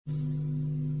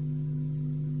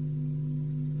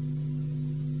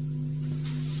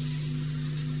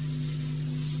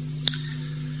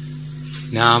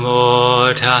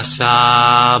Namo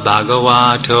tassa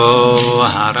bhagavato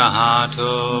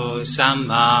arahato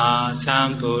samma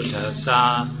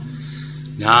sambuddhassa.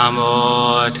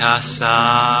 Namo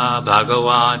tassa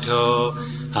bhagavato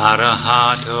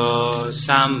arahato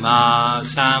samma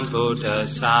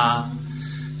sambuddhassa.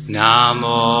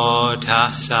 Namo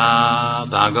tassa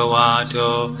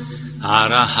bhagavato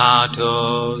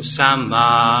arahato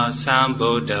samma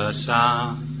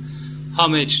sambuddhassa.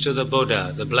 Homage to the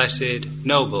Buddha, the blessed,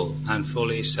 noble, and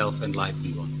fully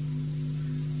self-enlightened one.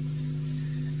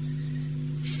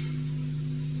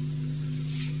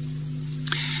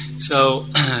 So,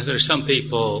 there are some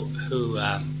people who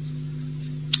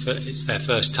it's their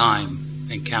first time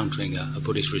encountering a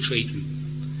Buddhist retreat.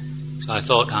 So I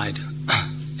thought I'd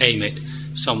aim it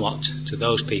somewhat to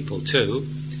those people too,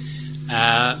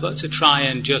 but to try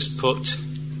and just put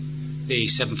the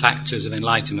 7 factors of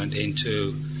enlightenment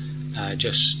into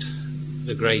just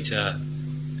the greater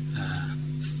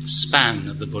span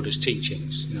of the Buddha's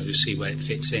teachings, to see where it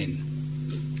fits in.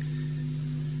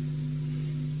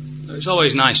 But it's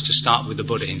always nice to start with the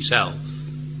Buddha himself,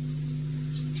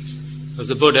 because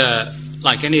the Buddha,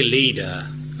 like any leader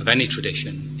of any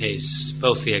tradition, is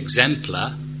both the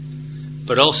exemplar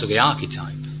but also the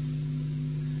archetype.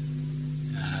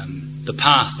 The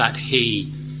path that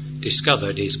he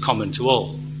discovered is common to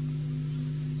all,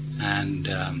 and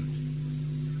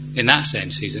in that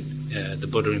sense, the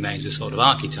Buddha remains a sort of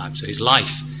archetype. So his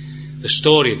life, the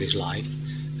story of his life,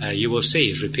 you will see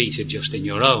is repeated just in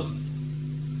your own.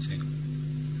 See?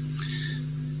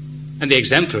 And the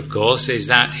exemplar, of course, is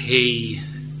that he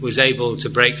was able to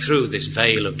break through this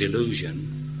veil of delusion,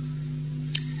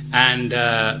 and,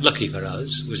 lucky for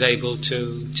us, was able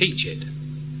to teach it.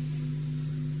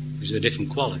 Which is a different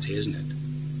quality, isn't it?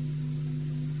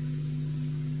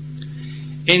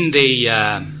 In the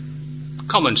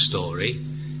common story,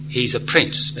 he's a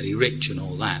prince, very rich and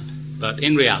all that, but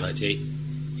in reality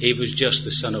he was just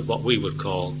the son of what we would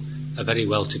call a very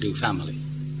well-to-do family,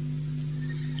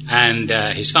 and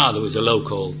his father was a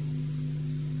local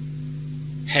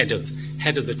head of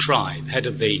the tribe, head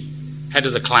of the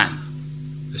clan,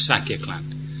 the Sakya clan,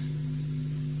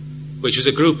 which was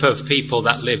a group of people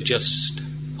that lived just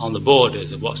on the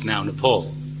borders of what's now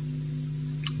Nepal,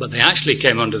 but they actually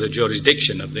came under the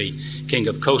jurisdiction of the king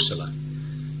of Kosala,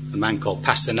 a man called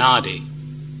Pasenadi,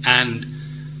 and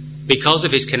because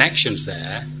of his connections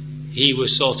there, he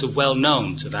was sort of well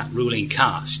known to that ruling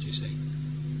caste, you see,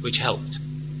 which helped.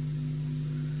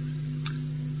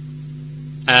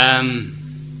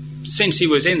 Since he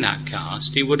was in that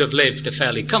caste, he would have lived a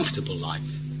fairly comfortable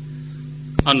life,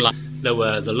 unlike there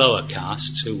were the lower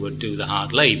castes who would do the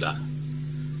hard labour.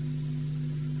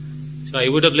 So he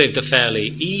would have lived a fairly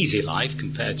easy life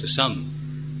compared to some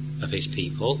of his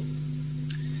people.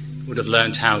 Would have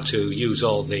learned how to use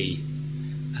all the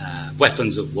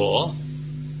weapons of war,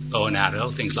 bow and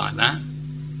arrow, things like that.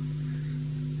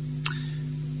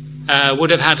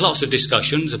 Would have had lots of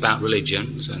discussions about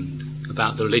religions and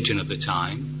about the religion of the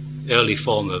time, the early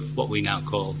form of what we now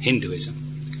call Hinduism,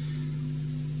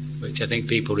 which I think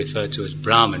people refer to as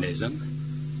Brahmanism.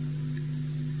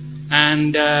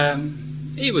 And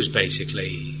he was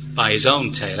basically, by his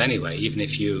own tale anyway, even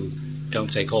if you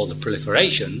don't take all the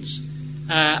proliferations,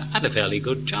 had a fairly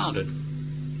good childhood.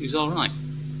 He was all right.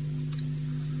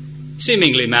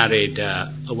 Seemingly married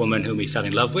a woman whom he fell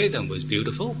in love with and was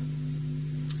beautiful,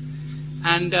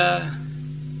 and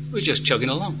was just chugging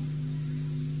along.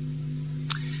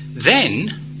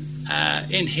 Then,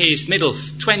 in his middle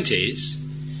 20s,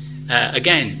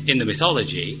 again in the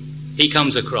mythology, he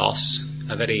comes across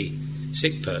a very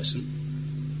sick person,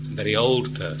 a very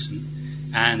old person,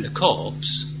 and a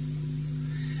corpse,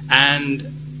 and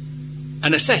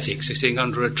an ascetic sitting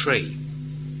under a tree.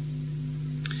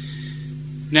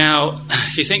 Now,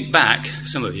 if you think back,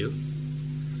 some of you,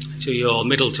 to your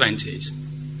middle 20s,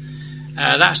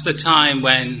 that's the time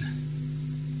when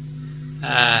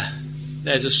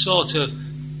there's a sort of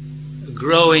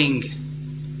growing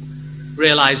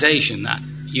realization that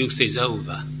youth is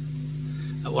over,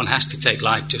 that one has to take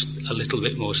life just a little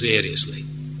bit more seriously.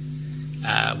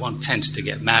 One tends to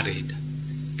get married,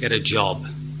 get a job,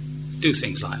 do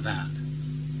things like that,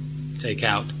 take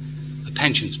out a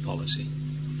pensions policy.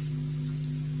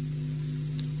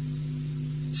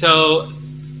 So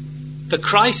the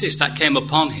crisis that came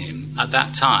upon him at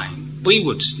that time, we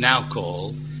would now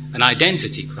call an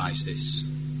identity crisis,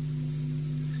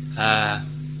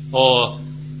 or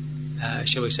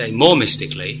shall we say more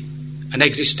mystically, an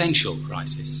existential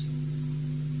crisis.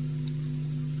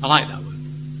 I like that word,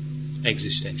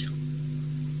 existential.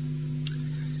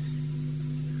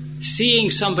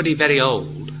 Seeing somebody very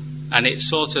old and it's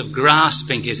sort of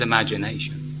grasping his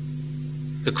imagination.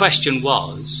 The question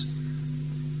was,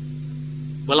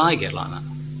 will I get like that?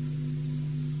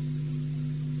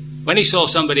 When he saw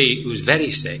somebody who's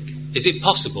very sick, is it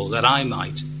possible that I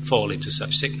might fall into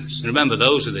such sickness? And remember,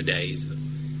 those are the days of,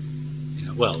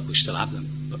 well, we still have them,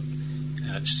 but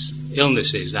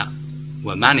illnesses that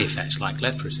were manifest like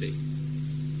leprosy.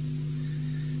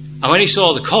 And when he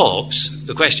saw the corpse,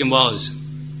 the question was,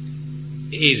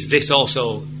 is this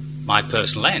also my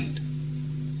personal end?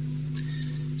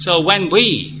 So when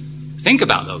we think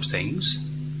about those things,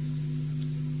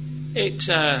 it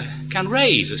can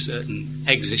raise a certain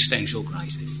existential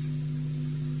crisis,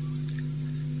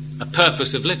 a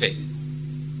purpose of living.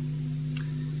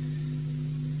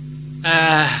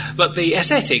 But the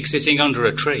ascetic sitting under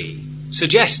a tree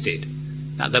suggested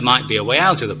that there might be a way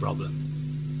out of the problem.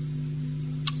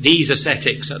 These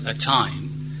ascetics at that time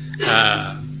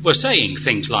were saying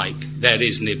things like, there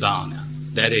is nibbana,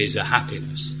 there is a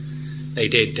happiness. They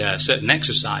did certain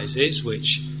exercises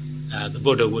which the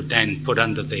Buddha would then put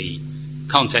under the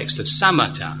context of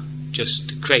samatha,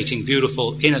 just creating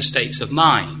beautiful inner states of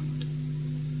mind,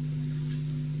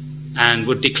 and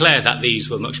would declare that these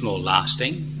were much more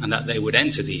lasting and that they would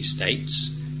enter these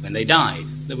states when they died.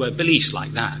 There were beliefs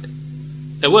like that.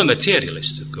 There were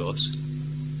materialists, of course,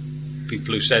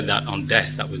 people who said that on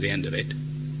death that was the end of it.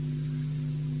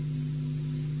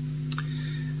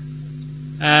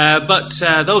 But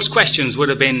those questions would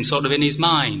have been sort of in his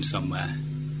mind somewhere.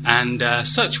 And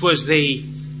such was the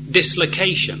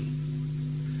dislocation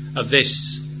of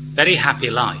this very happy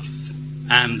life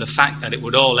and the fact that it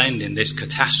would all end in this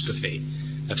catastrophe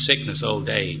of sickness, old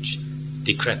age,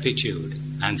 decrepitude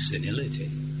and senility.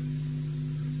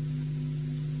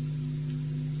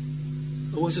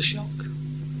 It was a shock.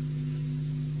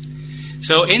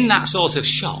 So in that sort of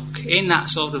shock, in that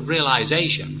sort of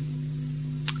realization,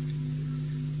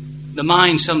 the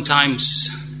mind sometimes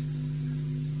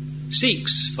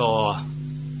seeks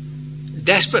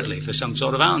desperately for some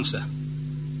sort of answer.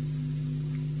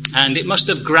 And it must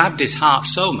have grabbed his heart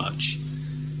so much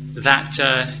that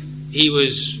he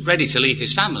was ready to leave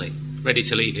his family, ready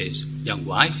to leave his young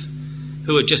wife,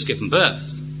 who had just given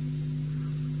birth.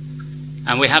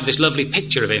 And we have this lovely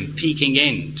picture of him peeking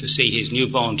in to see his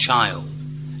newborn child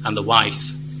and the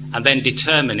wife, and then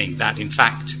determining that, in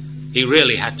fact, he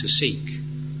really had to seek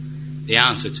the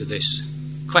answer to this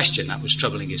question that was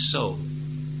troubling his soul.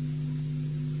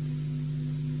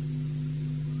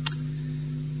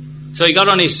 So he got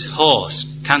on his horse,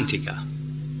 Kantika,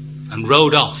 and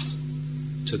rode off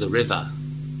to the river,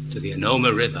 to the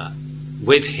Anoma River,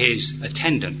 with his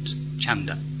attendant,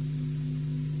 Chanda.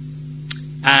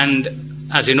 And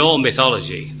as in all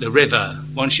mythology, the river,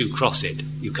 once you cross it,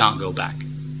 you can't go back.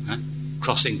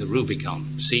 Crossing the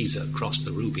Rubicon. Caesar crossed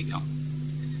the Rubicon.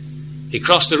 He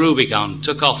crossed the Rubicon,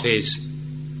 took off his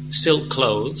silk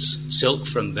clothes, silk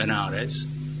from Benares,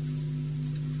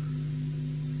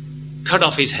 cut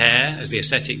off his hair, as the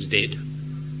ascetics did,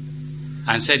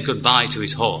 and said goodbye to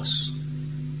his horse,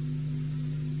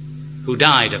 who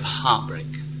died of heartbreak.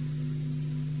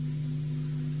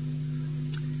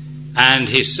 And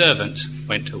his servant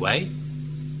went away,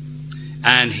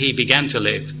 and he began to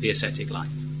live the ascetic life.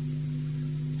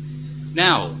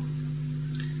 Now,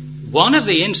 one of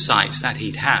the insights that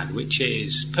he'd had, which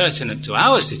is pertinent to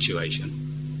our situation,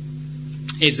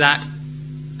 is that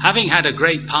having had a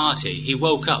great party, he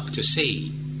woke up to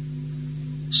see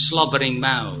slobbering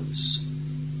mouths,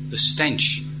 the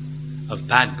stench of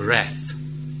bad breath,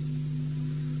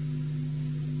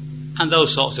 and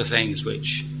those sorts of things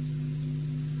which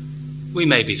we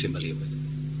may be familiar with.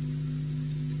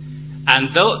 And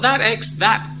though that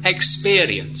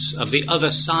experience of the other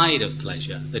side of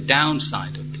pleasure, the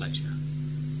downside of pleasure,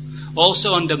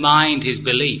 also undermined his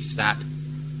belief that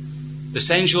the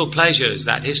sensual pleasures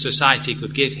that his society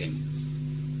could give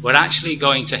him were actually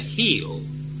going to heal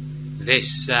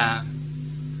this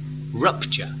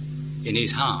rupture in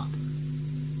his heart.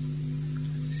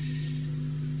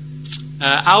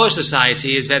 Our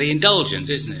society is very indulgent,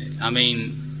 isn't it? I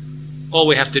mean, all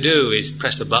we have to do is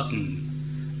press a button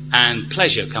and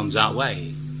pleasure comes our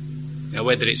way,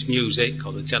 whether it's music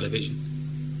or the television.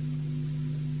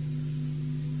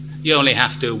 You only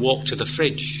have to walk to the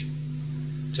fridge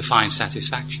to find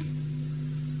satisfaction.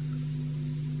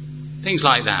 Things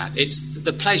like that.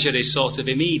 The pleasure is sort of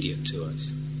immediate to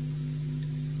us.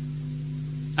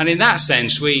 And in that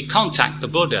sense, we contact the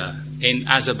Buddha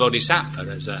as a bodhisattva,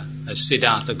 as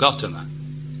Siddhartha Gautama,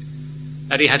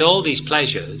 that he had all these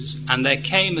pleasures, and there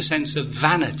came a sense of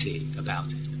vanity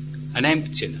about it, an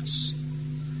emptiness.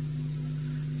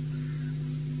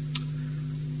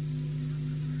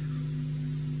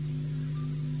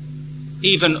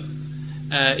 Even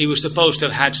he was supposed to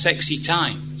have had sexy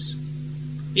times.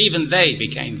 Even they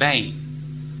became vain.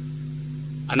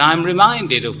 And I'm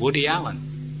reminded of Woody Allen,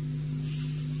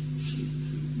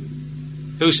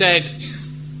 who said,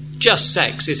 just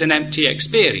sex is an empty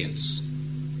experience.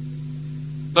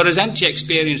 But as empty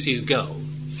experiences go,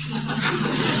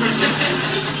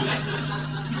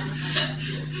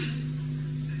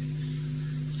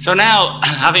 so now,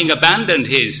 having abandoned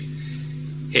his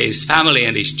family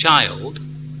and his child,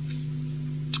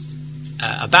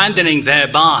 abandoning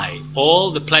thereby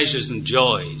all the pleasures and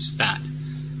joys that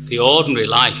the ordinary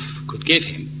life could give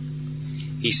him,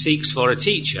 he seeks for a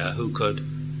teacher who could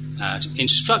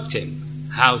instruct him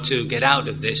how to get out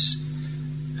of this,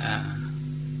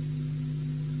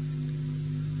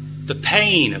 the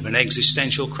pain of an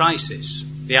existential crisis,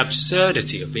 the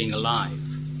absurdity of being alive,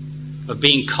 of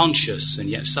being conscious and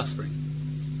yet suffering.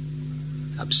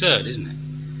 It's absurd, isn't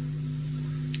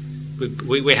it?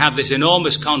 We have this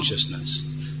enormous consciousness,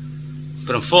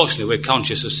 but unfortunately we're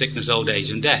conscious of sickness, old age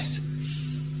and death.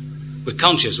 We're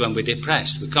conscious when we're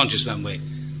depressed. We're conscious when we're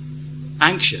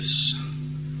anxious.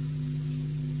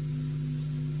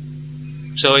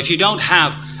 So if you don't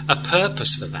have a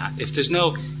purpose for that, if there's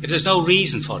no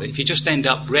reason for it, if you just end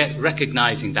up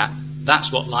recognizing that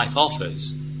that's what life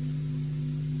offers,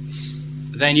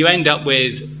 then you end up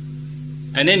with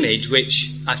an image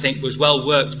which I think was well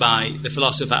worked by the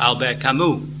philosopher Albert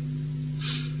Camus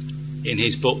in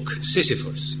his book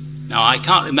Sisyphus. Now, I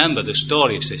can't remember the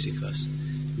story of Sisyphus,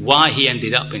 why he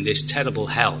ended up in this terrible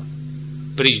hell,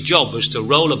 but his job was to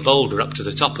roll a boulder up to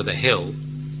the top of the hill,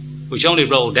 which only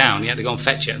rolled down. He had to go and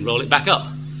fetch it and roll it back up.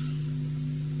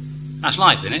 That's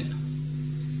life, isn't it?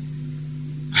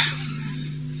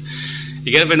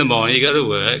 You get up in the morning, you go to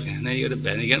work, and then you go to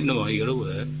bed, and you get up in the morning, you go to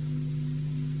work.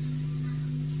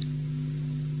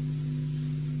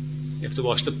 You have to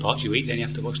wash the pots, you eat, then you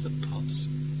have to wash the pots.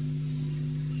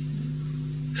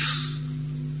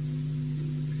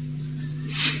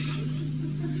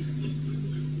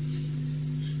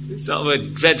 It's sort of a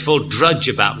dreadful drudge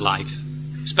about life,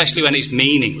 especially when it's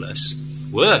meaningless.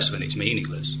 Worse when it's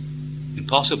meaningless.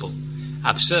 Impossible.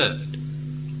 Absurd.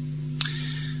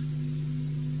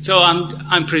 So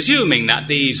I'm presuming that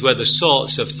these were the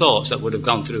sorts of thoughts that would have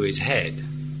gone through his head,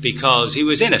 because he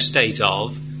was in a state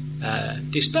of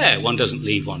despair. One doesn't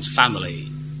leave one's family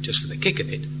just for the kick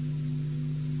of it.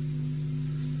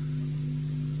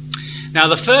 Now,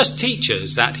 the first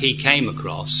teachers that he came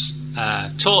across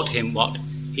taught him what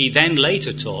he then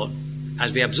later taught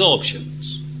as the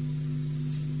absorptions.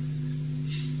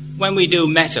 When we do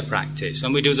metta practice,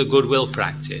 when we do the goodwill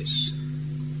practice,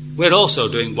 we're also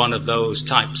doing one of those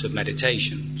types of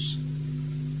meditations.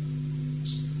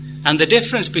 And the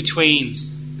difference between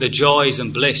the joys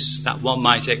and bliss that one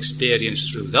might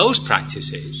experience through those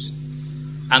practices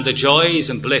and the joys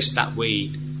and bliss that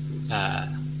we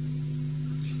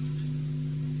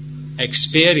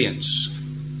experience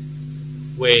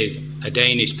with a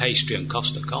Danish pastry and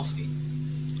Costa coffee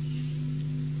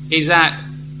is that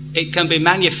it can be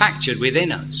manufactured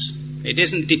within us. It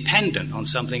isn't dependent on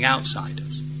something outside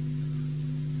us.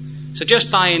 So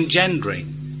just by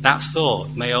engendering that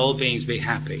thought, may all beings be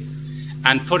happy,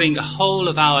 and putting a whole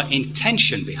of our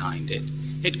intention behind it,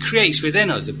 it creates within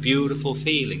us a beautiful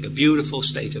feeling, a beautiful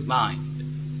state of mind.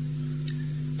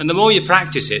 And the more you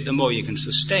practice it, the more you can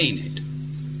sustain it.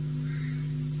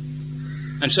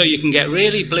 And so you can get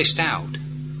really blissed out,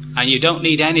 and you don't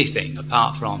need anything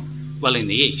apart from, well, in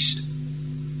the East,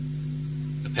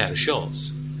 a pair of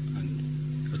shorts,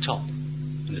 and a top,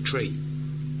 and a tree,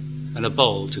 and a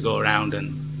bowl to go around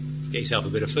and get yourself a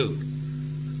bit of food.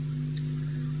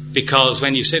 Because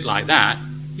when you sit like that,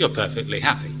 you're perfectly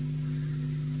happy.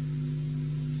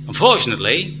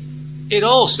 Unfortunately, it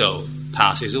also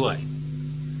passes away.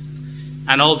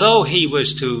 And although he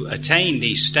was to attain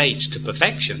these states to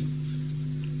perfection,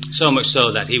 so much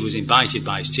so that he was invited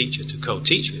by his teacher to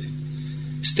co-teach with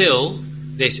him, still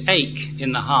this ache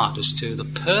in the heart as to the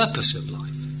purpose of life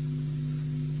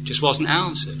just wasn't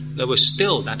answered. There was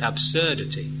still that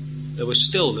absurdity. There was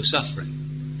still the suffering,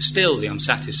 still the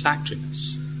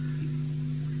unsatisfactoriness.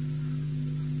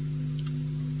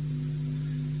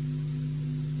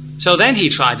 So then he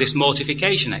tried this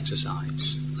mortification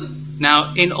exercise.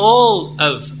 Now, in all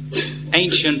of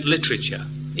ancient literature,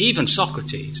 even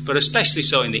Socrates, but especially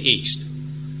so in the East,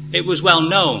 it was well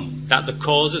known that the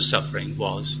cause of suffering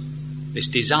was this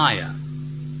desire.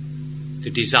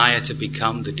 The desire to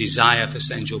become, the desire for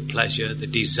sensual pleasure, the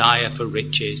desire for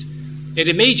riches. It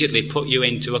immediately put you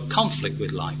into a conflict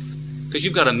with life, because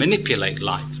you've got to manipulate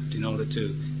life in order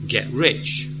to get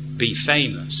rich, be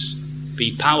famous,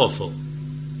 be powerful.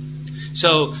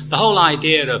 So the whole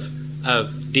idea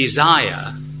of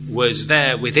desire was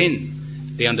there within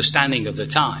the understanding of the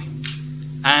time,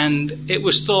 and it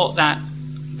was thought that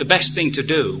the best thing to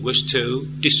do was to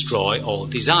destroy all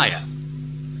desire.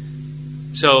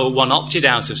 So one opted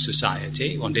out of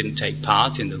society, one didn't take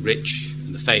part in the rich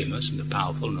and the famous and the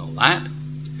powerful and all that,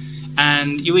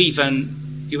 and you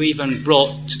even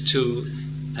brought to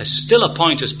as still a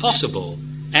point as possible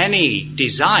any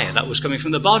desire that was coming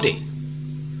from the body.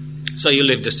 So you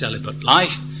lived a celibate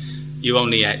life, you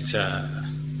only ate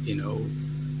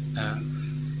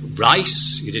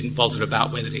rice, you didn't bother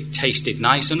about whether it tasted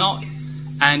nice or not,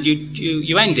 and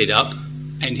you ended up,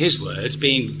 in his words,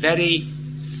 being very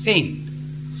thin.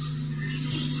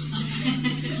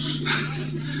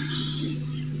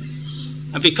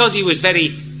 And because he was very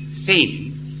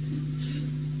thin,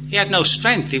 he had no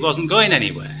strength, he wasn't going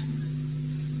anywhere.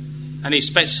 And he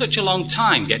spent such a long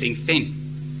time getting thin.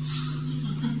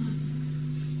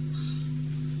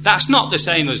 That's not the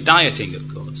same as dieting,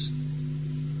 of course.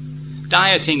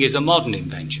 Dieting is a modern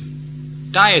invention.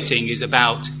 Dieting is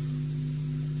about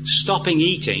stopping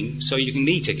eating so you can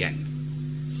eat again,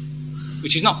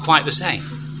 which is not quite the same.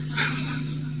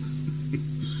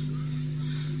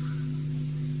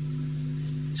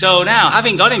 So now,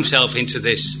 having got himself into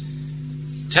this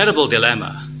terrible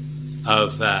dilemma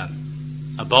of a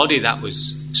body that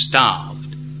was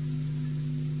starved,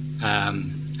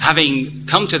 having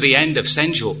come to the end of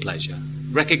sensual pleasure,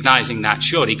 recognizing that,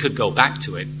 sure, he could go back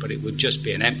to it, but it would just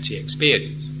be an empty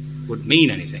experience, wouldn't mean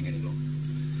anything anymore.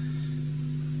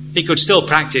 He could still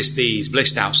practice these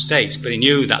blissed out states, but he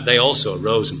knew that they also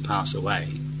arose and pass away.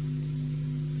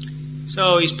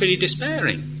 So he's pretty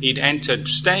despairing. He'd entered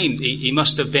he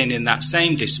must have been in that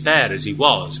same despair as he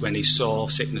was when he saw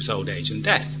sickness, old age and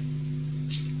death.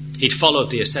 He'd followed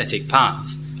the ascetic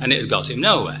path and it had got him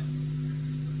nowhere.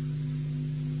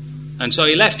 And so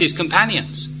he left his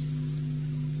companions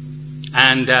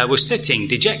and was sitting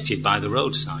dejected by the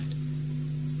roadside,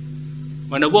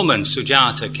 when a woman,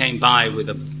 Sujata, came by with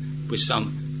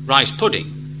some rice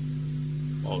pudding,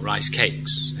 or rice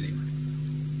cakes.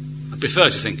 I prefer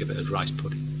to think of it as rice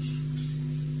pudding.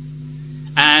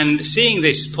 And seeing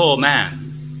this poor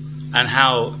man and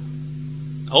how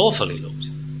awful he looked,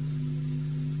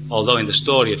 although in the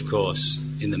story, of course,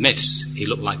 in the myths, he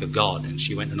looked like a god, and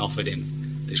she went and offered him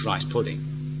this rice pudding,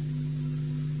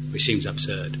 which seems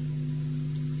absurd.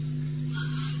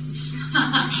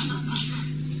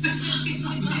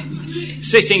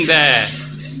 Sitting there,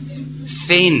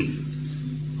 thin,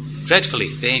 dreadfully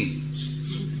thin,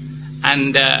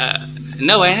 and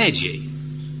no energy,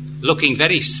 looking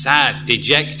very sad,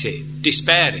 dejected,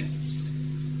 despairing.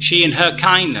 She, in her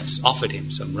kindness, offered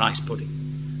him some rice pudding.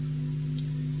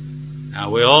 Now,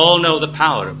 we all know the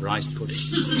power of rice pudding.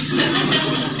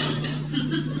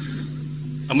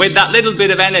 And with that little bit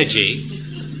of energy,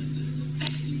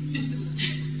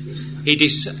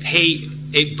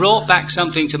 it brought back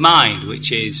something to mind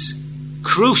which is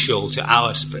crucial to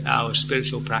our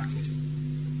spiritual practice.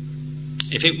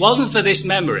 If it wasn't for this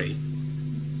memory,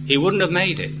 he wouldn't have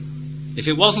made it. If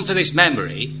it wasn't for this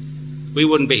memory, we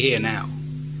wouldn't be here now.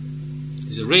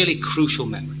 It's a really crucial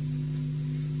memory.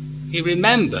 He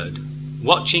remembered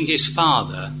watching his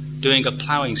father doing a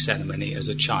ploughing ceremony as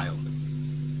a child.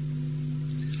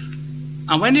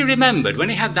 And when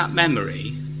he had that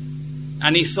memory,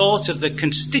 and he thought of the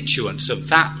constituents of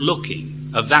that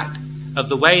looking, of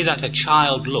the way that a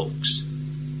child looks,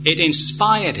 it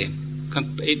inspired him.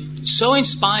 It so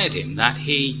inspired him that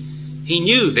he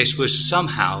knew this was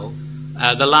somehow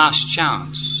the last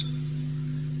chance.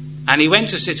 And he went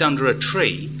to sit under a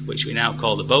tree, which we now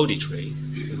call the Bodhi tree,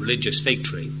 the religious fig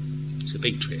tree. It's a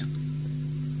big tree.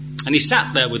 And he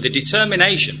sat there with the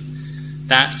determination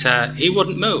that he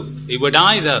wouldn't move. He would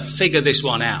either figure this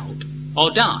one out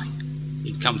or die.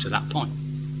 He'd come to that point.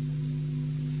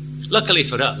 Luckily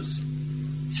for us,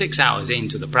 6 hours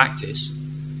into the practice,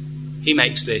 he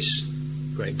makes this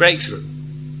great breakthrough.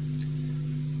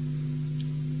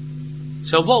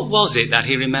 So what was it that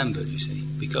he remembered, you see?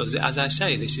 Because, as I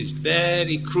say, this is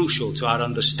very crucial to our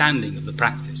understanding of the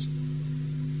practice.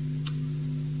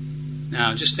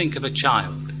 Now, just think of a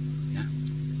child. Yeah?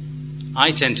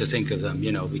 I tend to think of them,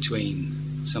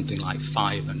 between something like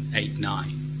 5 and 8,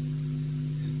 9.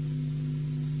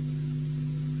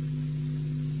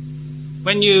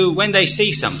 When they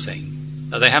see something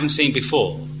that they haven't seen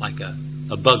before, like a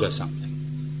bug or something,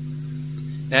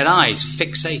 their eyes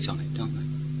fixate on it, don't they?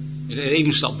 They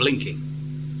even stop blinking.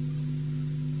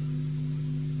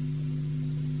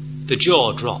 The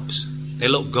jaw drops. They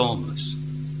look gormless.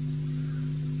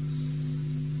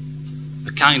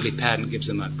 A kindly parent gives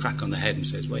them a crack on the head and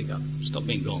says, "Wake up, stop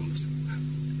being gormless."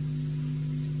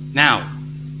 Now,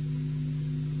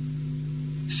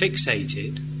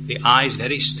 fixated, the eyes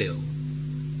very still,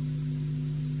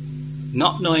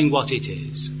 not knowing what it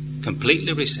is,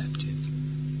 completely receptive,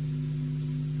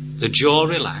 the jaw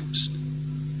relaxed,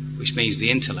 which means the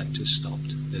intellect has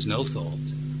stopped. There's no thought.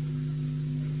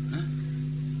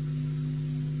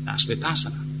 That's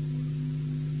Vipassana.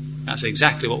 That's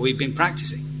exactly what we've been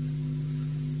practicing.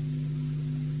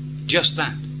 Just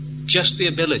that. Just the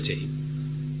ability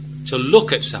to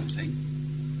look at something,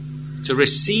 to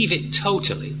receive it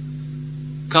totally,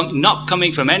 not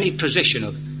coming from any position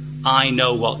of, I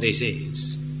know what this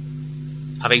is,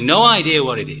 having no idea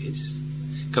what it is,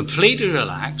 completely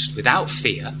relaxed, without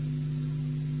fear,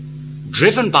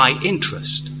 driven by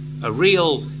interest, a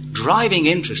real driving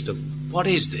interest of, what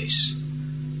is this?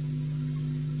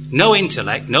 No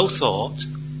intellect, no thought.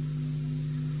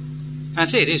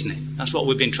 That's it, isn't it? That's what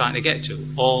we've been trying to get to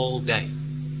all day.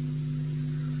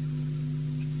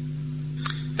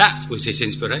 That was his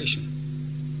inspiration.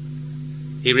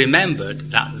 He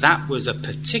remembered that that was a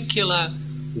particular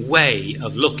way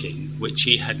of looking which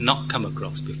he had not come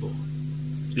across before,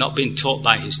 not been taught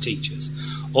by his teachers.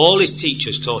 All his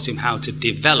teachers taught him how to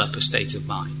develop a state of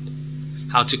mind,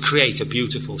 how to create a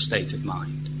beautiful state of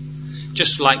mind.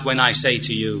 Just like when I say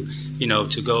to you,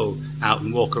 to go out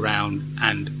and walk around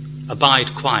and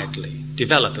abide quietly,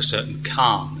 develop a certain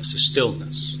calmness, a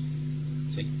stillness.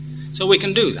 See? So we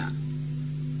can do that.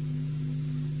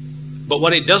 But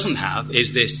what it doesn't have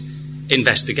is this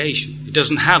investigation. It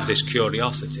doesn't have this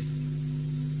curiosity.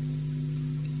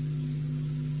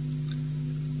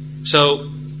 So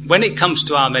when it comes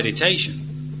to our meditation,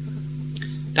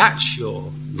 that's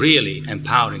your really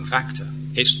empowering factor.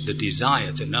 It's the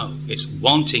desire to know. It's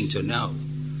wanting to know,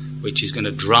 which is going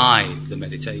to drive the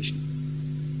meditation.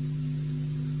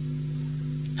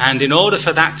 And in order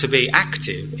for that to be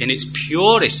active in its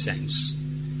purest sense,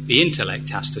 the intellect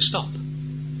has to stop.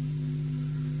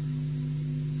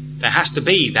 There has to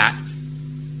be that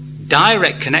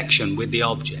direct connection with the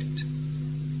object.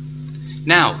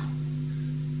 Now,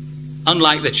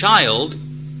 unlike the child,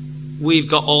 we've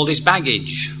got all this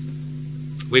baggage.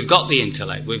 We've got the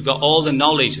intellect. We've got all the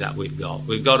knowledge that we've got.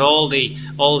 We've got all the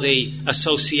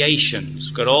associations.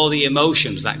 Got all the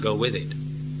emotions that go with it.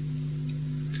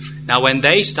 Now, when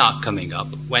they start coming up,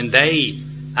 when they,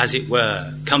 as it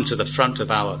were, come to the front of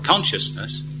our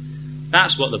consciousness,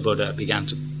 that's what the Buddha began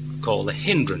to call the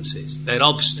hindrances. They're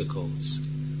obstacles.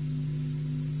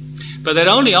 But they're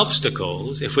only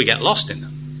obstacles if we get lost in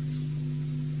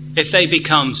them. If they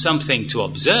become something to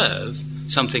observe,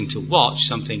 something to watch,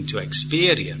 something to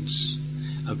experience,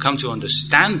 and come to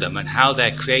understand them and how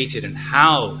they're created and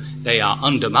how they are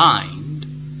undermined,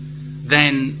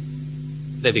 then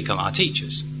they become our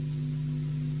teachers.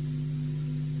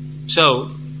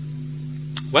 So,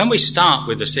 when we start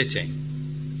with the sitting,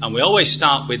 and we always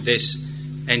start with this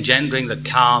engendering the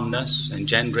calmness,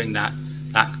 engendering that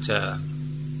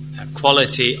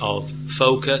quality of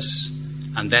focus,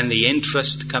 and then the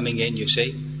interest coming in, you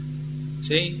see?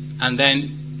 And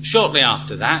then shortly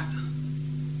after that,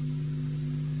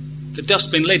 the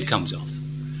dustbin lid comes off.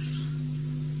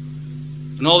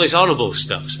 And all this horrible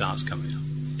stuff starts coming up.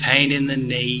 Pain in the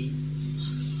knee,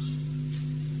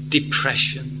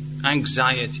 depression,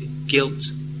 anxiety, guilt,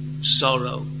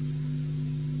 sorrow,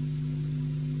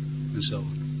 and so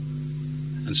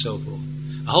on, and so forth.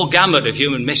 A whole gamut of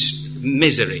human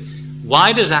misery.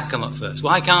 Why does that come up first?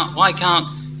 Why can't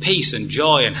peace and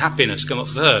joy and happiness come up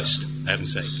first, for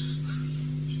heaven's sake?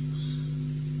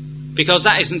 Because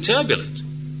that isn't turbulent.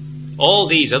 All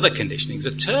these other conditionings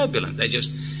are turbulent. They're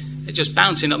just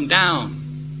bouncing up and down,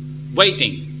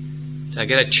 waiting to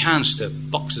get a chance to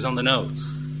box us on the nose.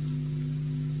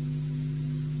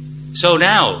 So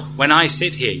now, when I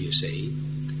sit here, you see,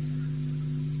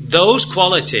 those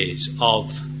qualities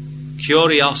of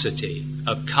curiosity,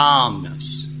 of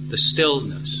calmness, the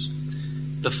stillness,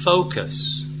 the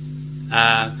focus,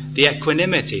 the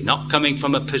equanimity, not coming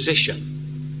from a position,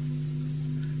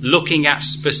 looking at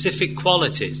specific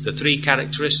qualities, the three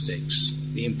characteristics,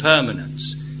 the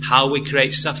impermanence, how we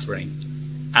create suffering,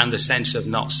 and the sense of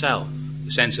not self,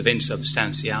 the sense of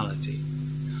insubstantiality.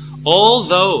 All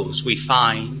those we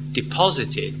find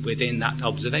deposited within that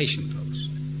observation post.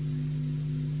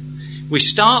 We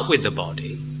start with the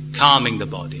body, calming the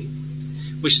body.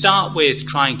 We start with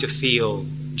trying to feel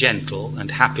gentle and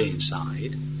happy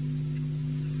inside,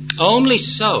 only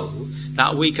so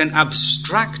that we can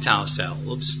abstract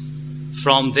ourselves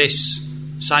from this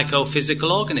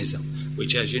psychophysical organism,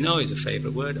 which, as you know, is a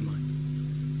favourite word of mine.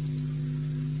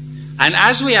 And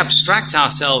as we abstract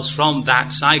ourselves from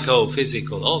that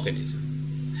psychophysical organism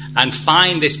and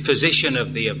find this position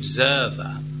of the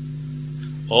observer,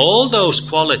 all those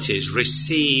qualities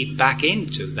recede back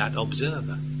into that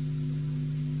observer.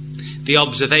 The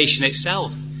observation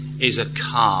itself is a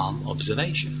calm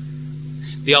observation.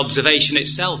 The observation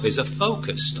itself is a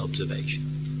focused observation.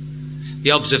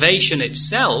 The observation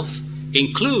itself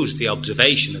includes the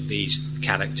observation of these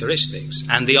characteristics,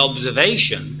 and the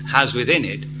observation has within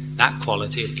it that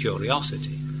quality of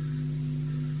curiosity.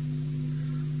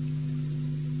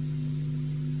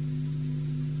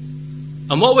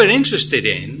 And what we're interested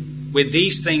in with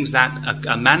these things that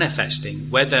are manifesting,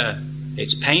 whether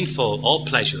it's painful or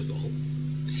pleasurable,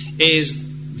 is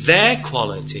their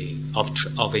quality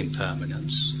of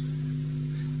impermanence,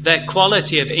 their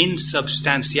quality of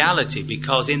insubstantiality,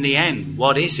 because in the end,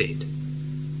 what is it?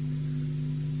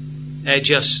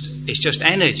 It's just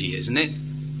energy, isn't it?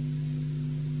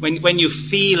 When you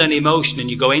feel an emotion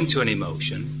and you go into an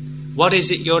emotion, what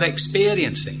is it you're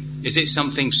experiencing? Is it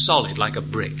something solid like a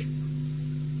brick?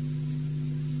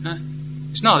 Huh?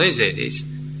 It's not, is it?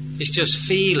 It's just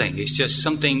feeling. It's just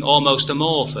something almost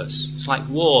amorphous. It's like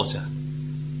water.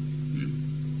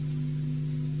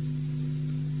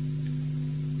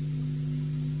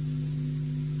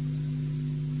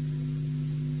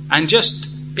 And just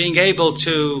being able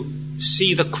to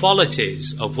see the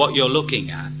qualities of what you're looking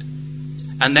at,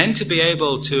 and then to be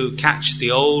able to catch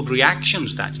the old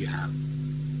reactions that you have,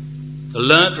 the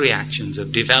learnt reactions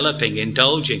of developing,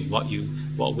 indulging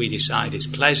what we decide is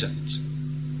pleasant,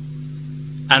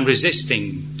 and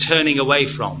resisting, turning away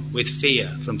from, with fear,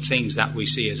 from things that we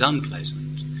see as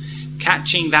unpleasant.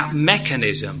 Catching that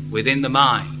mechanism within the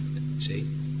mind, see?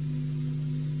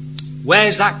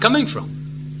 Where's that coming from?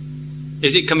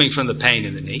 Is it coming from the pain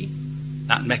in the knee?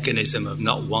 That mechanism of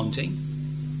not wanting?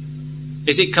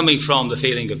 Is it coming from the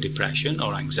feeling of depression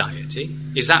or anxiety?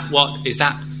 Is that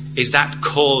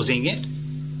causing it?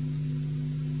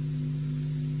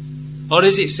 Or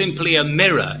is it simply a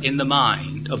mirror in the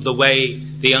mind of the way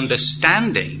the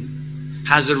understanding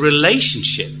has a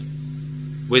relationship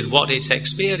with what it's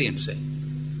experiencing?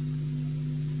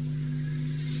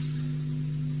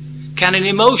 Can an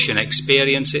emotion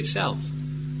experience itself?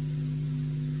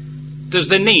 Does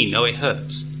the knee know it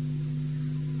hurts?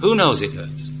 Who knows it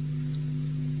hurts?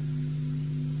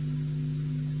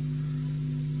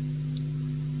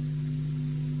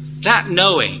 That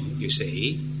knowing, you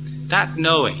see, that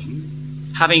knowing,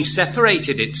 having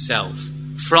separated itself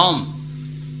from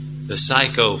the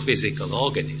psychophysical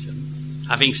organism,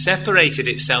 having separated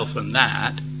itself from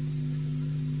that,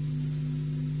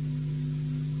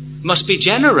 must be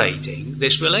generating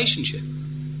this relationship.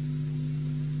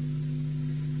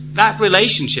 That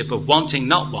relationship of wanting,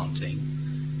 not wanting,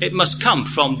 it must come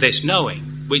from this knowing,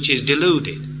 which is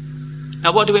deluded.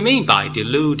 Now, what do we mean by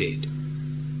deluded?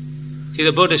 See,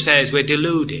 the Buddha says we're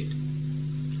deluded.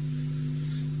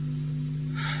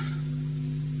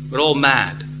 We're all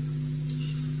mad.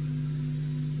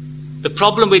 The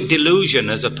problem with delusion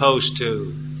as opposed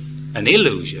to an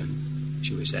illusion,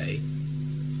 should we say,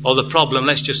 or the problem,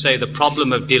 let's just say the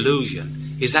problem of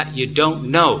delusion, is that you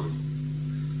don't know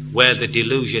where the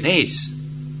delusion is.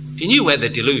 If you knew where the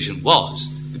delusion was,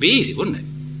 it'd be easy, wouldn't it?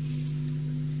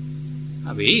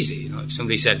 That'd be easy. You know, if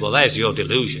somebody said, well, there's your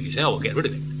delusion, you say, oh, we'll get rid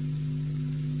of it.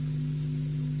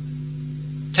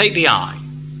 Take the eye.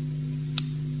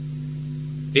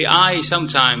 The eye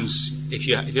sometimes, if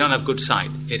you don't have good sight,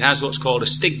 it has what's called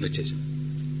astigmatism.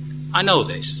 I know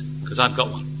this because I've got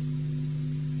one.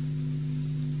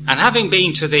 And having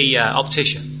been to the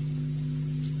optician,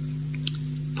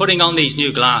 putting on these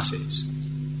new glasses,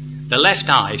 the left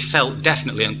eye felt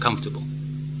definitely uncomfortable.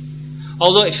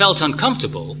 Although it felt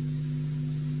uncomfortable,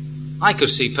 I could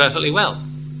see perfectly well.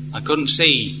 I couldn't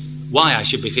see why I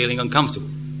should be feeling uncomfortable.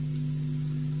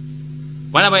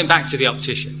 When I went back to the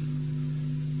optician,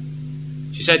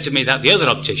 she said to me that the other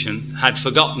optician had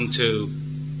forgotten to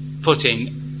put in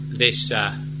this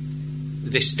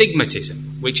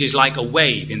stigmatism, which is like a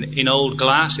wave in old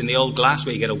glass, in the old glass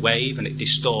where you get a wave and it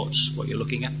distorts what you're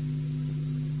looking at.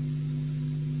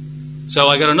 So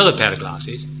I got another pair of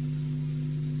glasses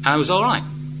and I was all right.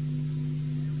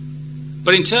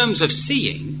 But in terms of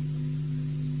seeing,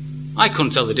 I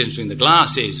couldn't tell the difference between the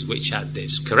glasses which had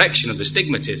this correction of the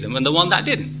stigmatism and the one that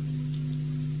didn't.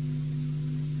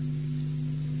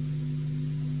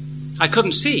 I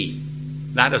couldn't see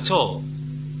that at all.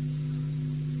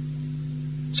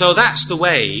 So that's the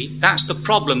way, that's the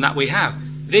problem that we have.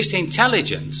 This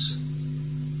intelligence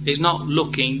is not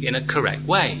looking in a correct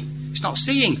way. It's not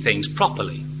seeing things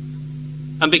properly.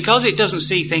 And because it doesn't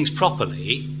see things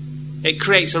properly, it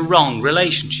creates a wrong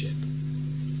relationship.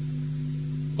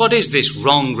 What is this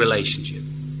wrong relationship?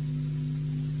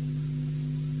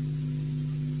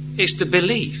 It's the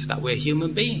belief that we're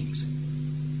human beings.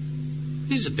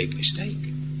 This is a big mistake.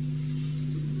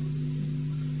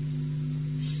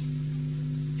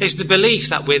 It's the belief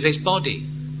that we're this body.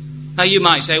 Now you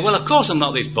might say, well, of course I'm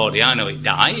not this body. I know it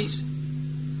dies.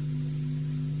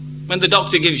 When the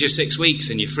doctor gives you 6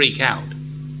 weeks and you freak out,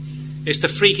 it's the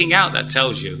freaking out that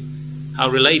tells you how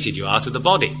related you are to the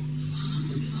body.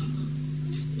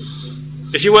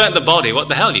 If you weren't the body, what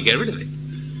the hell? You get rid of it.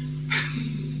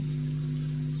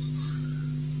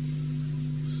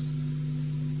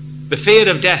 The fear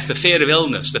of death, the fear of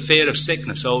illness, the fear of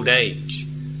sickness, old age.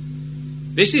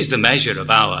 This is the measure of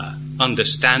our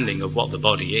understanding of what the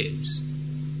body is.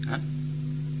 Huh?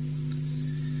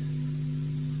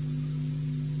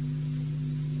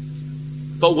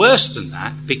 But worse than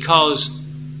that, because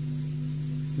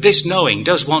this knowing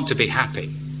does want to be happy.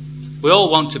 We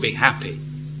all want to be happy.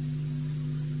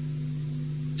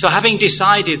 So having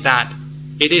decided that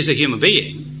it is a human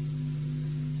being,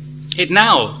 it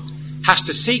now has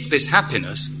to seek this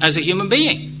happiness as a human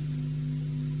being.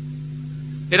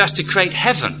 It has to create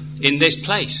heaven in this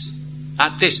place,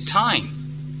 at this time,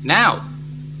 now.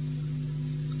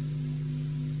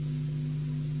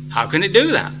 How can it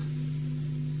do that?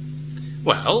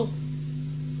 Well,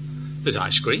 there's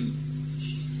ice cream,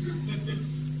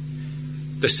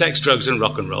 there's sex, drugs and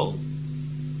rock and roll,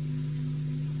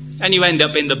 and you end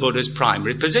up in the Buddha's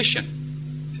primary position,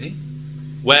 see?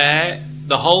 Where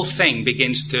the whole thing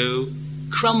begins to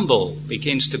crumble,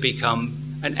 begins to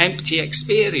become an empty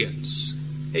experience.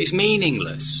 It's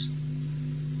meaningless.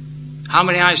 How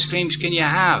many ice creams can you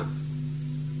have?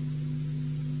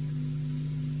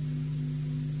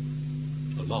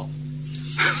 A lot.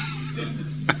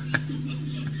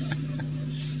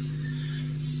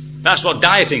 That's what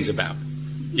dieting's about.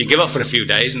 You give up for a few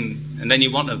days and then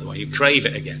you want another one. You crave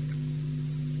it again.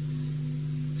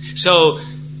 So,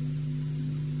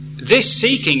 this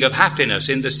seeking of happiness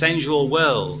in the sensual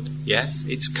world, yes,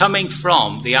 it's coming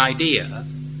from the idea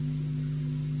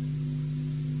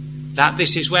that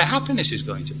this is where happiness is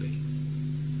going to be.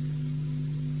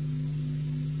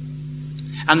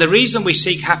 And the reason we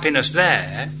seek happiness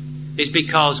there is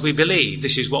because we believe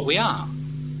this is what we are.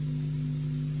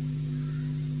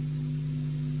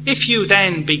 If you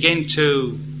then begin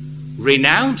to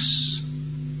renounce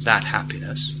that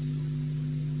happiness,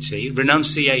 see,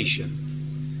 renunciation.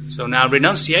 So now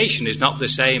renunciation is not the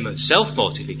same as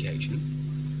self-mortification.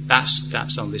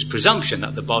 That's on this presumption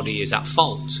that the body is at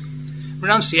fault.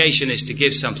 Renunciation is to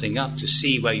give something up, to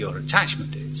see where your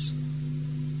attachment is.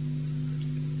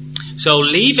 So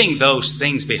leaving those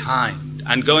things behind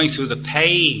and going through the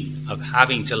pain of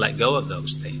having to let go of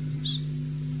those things,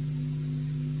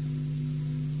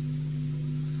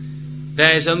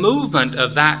 there's a movement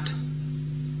of that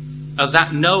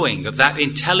knowing, of that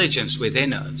intelligence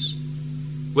within us,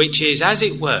 which is, as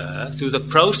it were, through the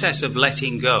process of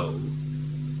letting go,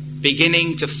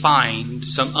 beginning to find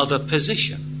some other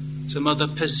position, some other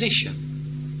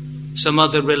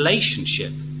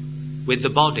relationship with the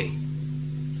body.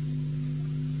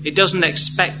 It doesn't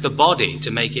expect the body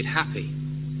to make it happy.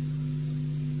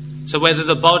 So whether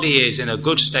the body is in a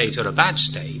good state or a bad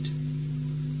state,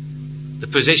 the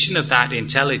position of that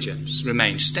intelligence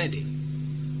remains steady.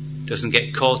 Doesn't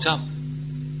get caught up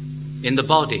in the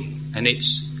body and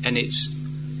its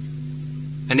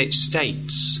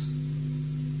states.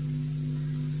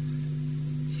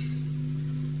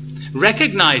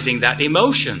 Recognizing that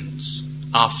emotions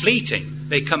are fleeting,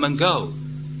 they come and go.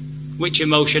 Which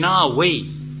emotion are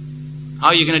we? How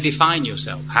are you going to define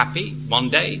yourself? Happy one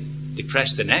day,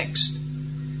 depressed the next?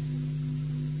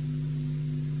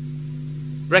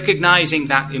 Recognizing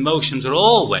that emotions are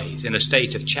always in a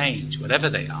state of change, whatever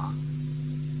they are.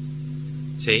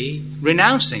 See?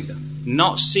 Renouncing them.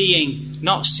 Not seeing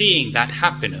that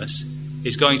happiness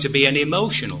is going to be an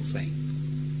emotional thing.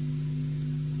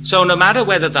 So no matter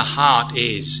whether the heart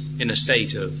is in a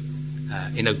state of,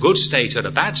 in a good state or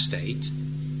a bad state,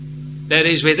 there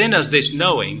is within us this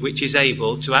knowing which is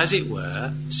able to, as it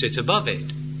were, sit above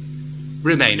it,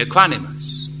 remain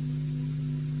equanimous,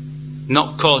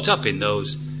 not caught up in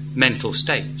those mental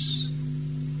states.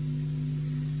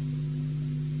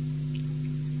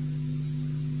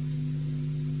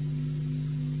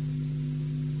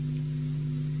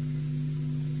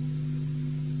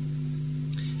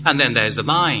 And then there's the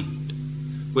mind,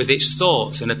 with its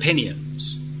thoughts and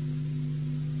opinions.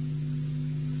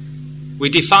 We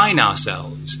define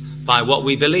ourselves by what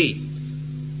we believe.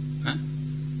 Huh?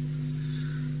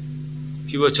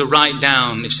 If you were to write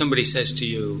down, if somebody says to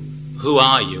you, who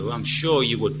are you? I'm sure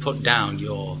you would put down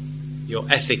your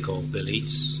ethical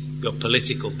beliefs, your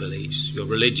political beliefs, your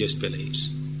religious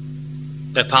beliefs.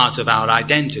 They're part of our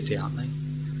identity, aren't they?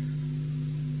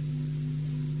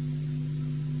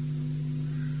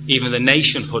 Even the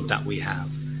nationhood that we have,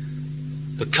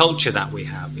 the culture that we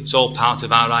have, it's all part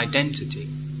of our identity.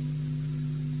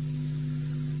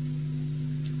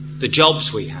 The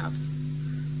jobs we have.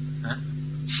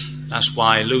 That's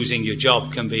why losing your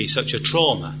job can be such a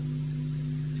trauma.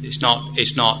 It's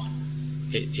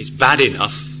bad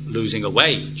enough losing a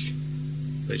wage,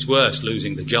 but it's worse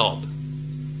losing the job.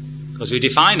 Because we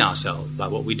define ourselves by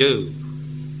what we do.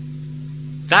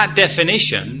 That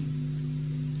definition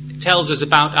tells us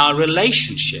about our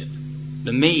relationship.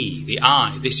 The me, the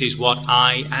I. This is what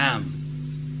I am.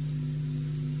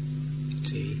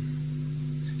 See?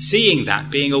 Seeing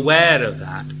that, being aware of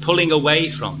that, pulling away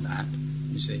from that,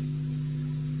 you see,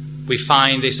 we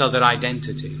find this other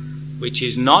identity, which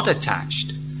is not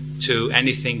attached to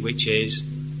anything which is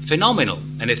phenomenal,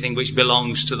 anything which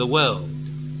belongs to the world.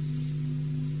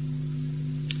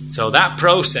 So that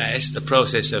process, the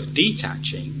process of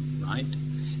detaching, right,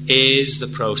 is the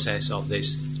process of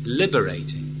this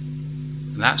liberating.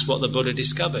 And that's what the Buddha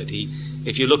discovered.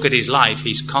 If you look at his life,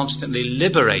 he's constantly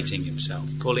liberating himself,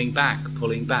 pulling back,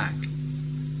 pulling back.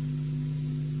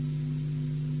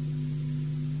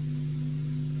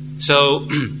 So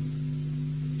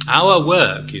our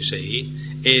work, you see,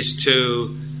 is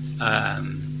to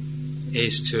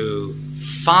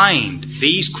find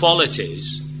these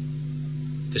qualities,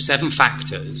 the 7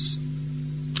 factors,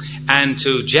 and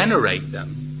to generate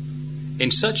them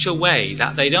in such a way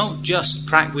that we're not just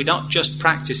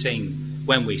practicing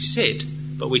when we sit,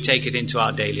 but we take it into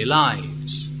our daily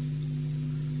lives.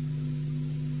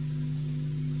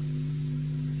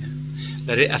 Yeah.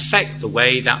 Let it affect the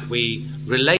way that we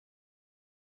relate.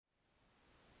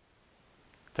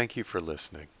 Thank you for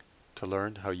listening. To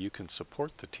learn how you can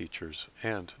support the teachers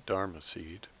and Dharma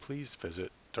Seed, please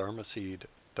visit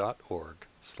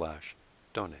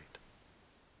dharmaseed.org/donate.